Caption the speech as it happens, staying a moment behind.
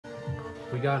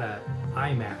We got a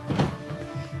iMac.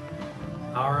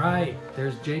 All right,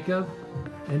 there's Jacob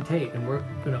and Tate, and we're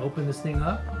gonna open this thing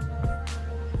up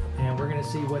and we're gonna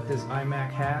see what this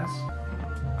iMac has,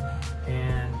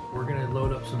 and we're gonna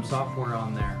load up some software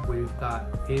on there. We've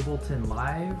got Ableton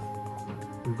Live,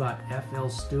 we've got FL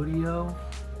Studio,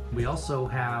 we also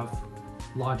have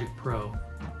Logic Pro.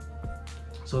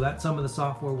 So that's some of the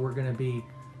software we're gonna be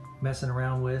messing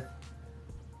around with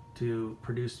to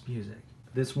produce music.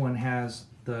 This one has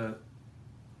the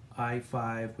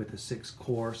i5 with a 6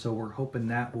 core, so we're hoping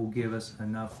that will give us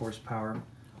enough horsepower,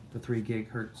 the 3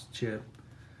 gigahertz chip.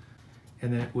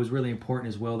 And then it was really important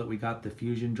as well that we got the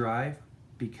Fusion drive,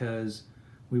 because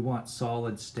we want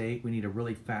solid state. We need a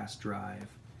really fast drive.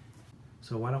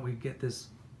 So why don't we get this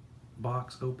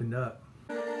box opened up?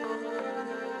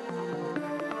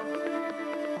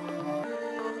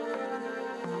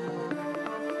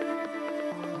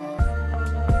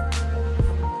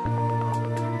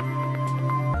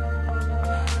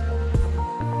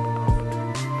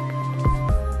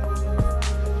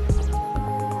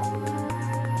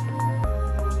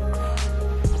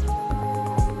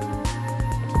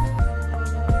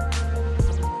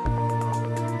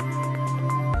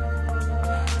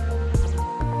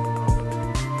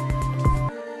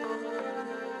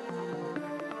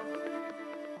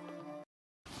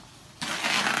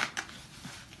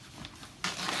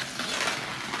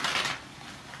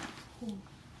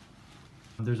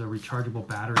 There's a rechargeable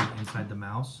battery inside the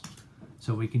mouse,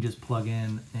 so we can just plug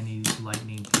in any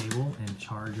lightning cable and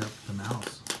charge up the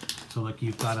mouse. So look,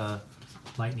 you've got a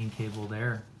lightning cable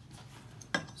there.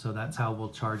 So that's how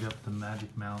we'll charge up the Magic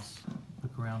Mouse.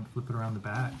 Look around, flip it around the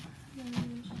back.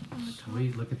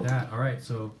 Sweet, look at that. All right,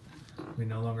 so we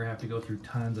no longer have to go through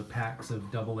tons of packs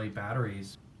of AA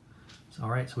batteries. So, all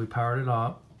right, so we powered it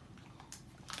up.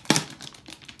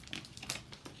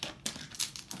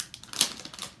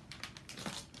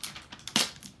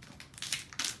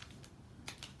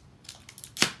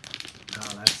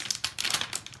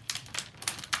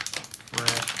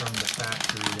 From the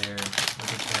factory there.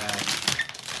 Look at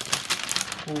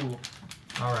that. Ooh.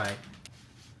 All right.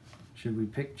 Should we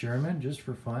pick German just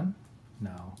for fun?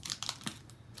 No.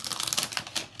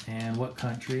 And what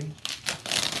country?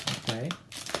 Okay.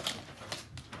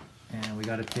 And we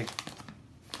got to pick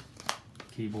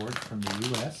keyboard from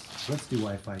the US. Let's do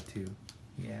Wi-Fi 2.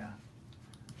 Yeah.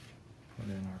 Put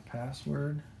in our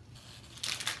password.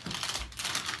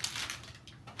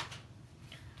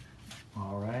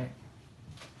 All right.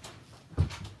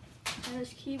 And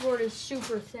this keyboard is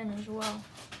super thin as well.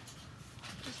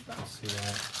 Just about. See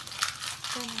that?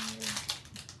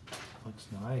 Looks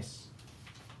nice.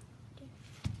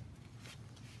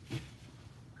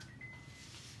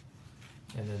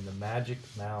 And then the Magic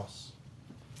Mouse.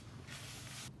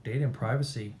 Data and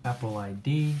privacy. Apple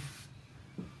ID.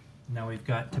 Now we've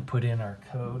got to put in our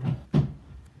code. And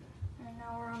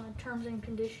now we're on the terms and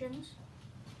conditions.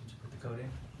 Did you put the code in?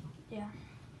 Yeah.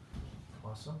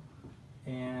 Awesome.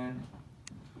 And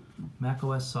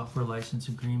macOS software license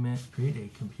agreement, create a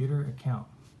computer account.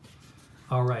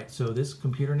 All right, so this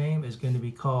computer name is going to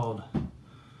be called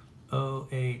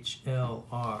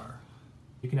OHLR.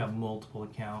 You can have multiple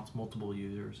accounts, multiple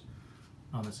users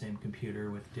on the same computer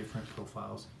with different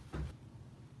profiles.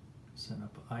 Set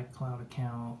up an iCloud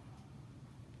account.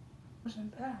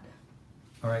 Wasn't bad.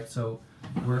 All right, so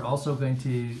we're also going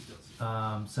to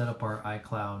set up our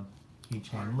iCloud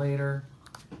keychain later.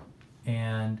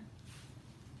 And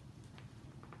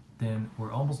then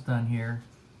we're almost done here.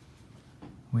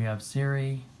 We have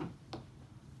Siri,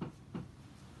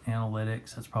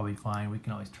 analytics, that's probably fine. We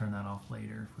can always turn that off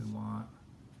later if we want.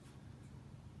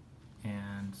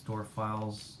 And store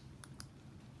files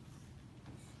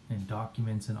and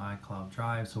documents in iCloud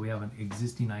Drive. So we have an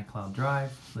existing iCloud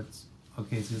Drive.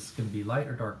 Okay, so this is gonna be light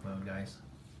or dark mode, guys?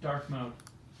 Dark mode.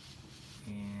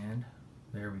 And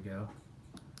there we go.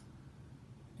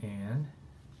 And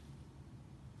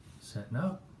setting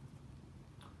up.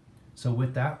 So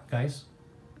with that, guys,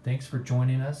 thanks for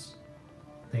joining us.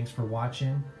 Thanks for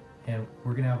watching. And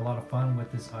we're gonna have a lot of fun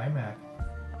with this iMac.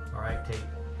 All right, Tate,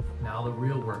 now the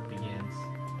real work begins.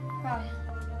 Bye.